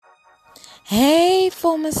Hey,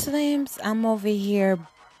 full Muslims, I'm over here,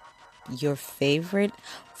 your favorite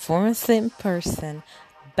full Muslim person,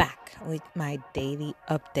 back with my daily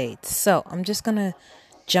updates. So I'm just gonna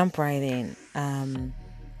jump right in. I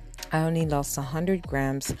only lost 100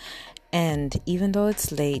 grams, and even though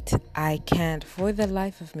it's late, I can't for the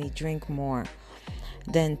life of me drink more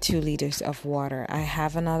than 2 liters of water. I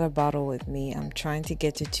have another bottle with me. I'm trying to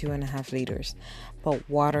get to 2.5 liters, but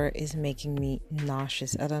water is making me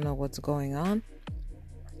nauseous. I don't know what's going on.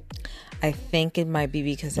 I think it might be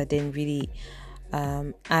because I didn't really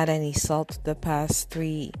add any salt the past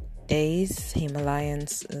 3 days.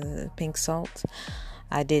 Himalayan's pink salt.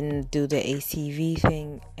 I didn't do the ACV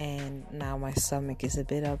thing, and now my stomach is a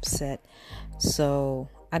bit upset. So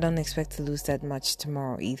I don't expect to lose that much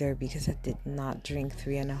tomorrow either, because I did not drink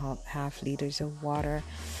 3.5 liters of water.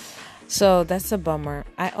 So that's a bummer.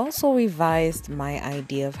 I also revised my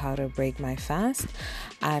idea of how to break my fast.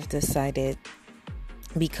 I've decided,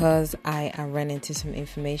 because I ran into some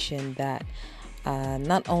information that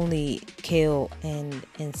not only kale and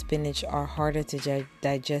spinach are harder to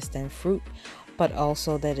digest than fruit, but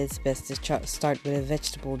also that it's best to start with a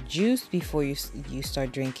vegetable juice before you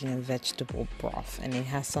start drinking a vegetable broth. And it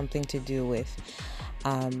has something to do with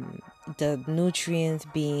the nutrients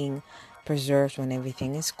being preserved when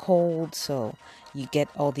everything is cold, so you get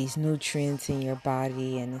all these nutrients in your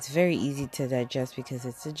body, and it's very easy to digest because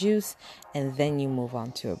it's a juice, and then you move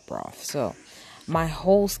on to a broth. So my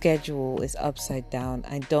whole schedule is upside down.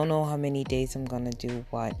 I don't know how many days I'm gonna do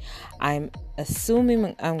what. I'm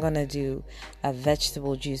assuming I'm gonna do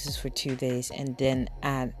vegetable juices for 2 days, and then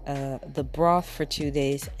add the broth for 2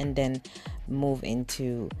 days, and then move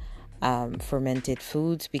into fermented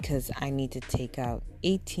foods, because I need to take out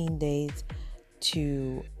 18 days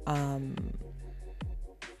to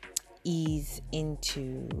ease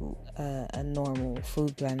into a normal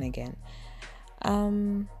food plan again.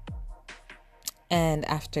 And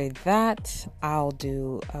after that, I'll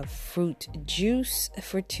do a fruit juice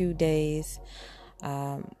for 2 days.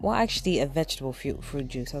 Actually, a vegetable fruit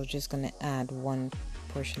juice. I was just going to add one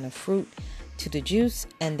portion of fruit to the juice,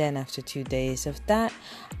 and then after 2 days of that,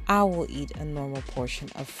 I will eat a normal portion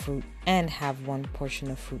of fruit and have one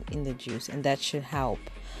portion of fruit in the juice, and that should help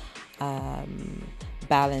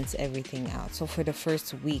balance everything out. So for the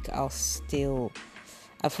first week,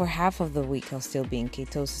 for half of the week, I'll still be in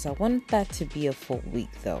ketosis. I want that to be a full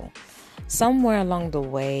week though. Somewhere along the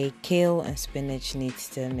way, kale and spinach needs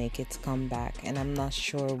to make its comeback, and I'm not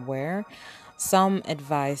sure where. Some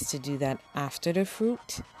advise to do that after the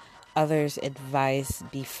fruit. Others advise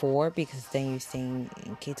before, because then you're staying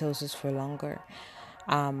in ketosis for longer.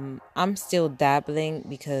 I'm still dabbling,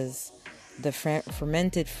 because the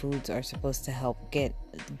fermented foods are supposed to help get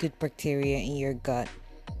good bacteria in your gut.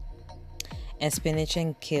 And spinach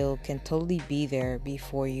and kale can totally be there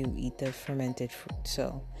before you eat the fermented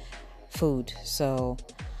food. So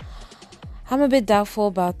I'm a bit doubtful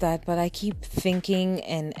about that, but I keep thinking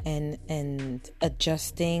and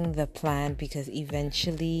adjusting the plan, because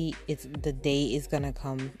eventually the day is gonna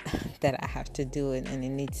come that I have to do it, and it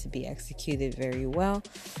needs to be executed very well.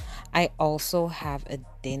 I also have a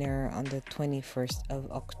dinner on the 21st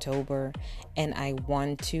of October, and I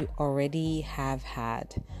want to already have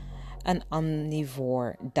had an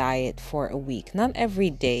omnivore diet for a week. Not every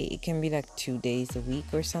day. It can be like 2 days a week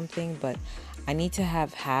or something, but I need to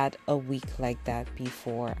have had a week like that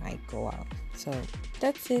before I go out. So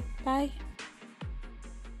that's it. Bye.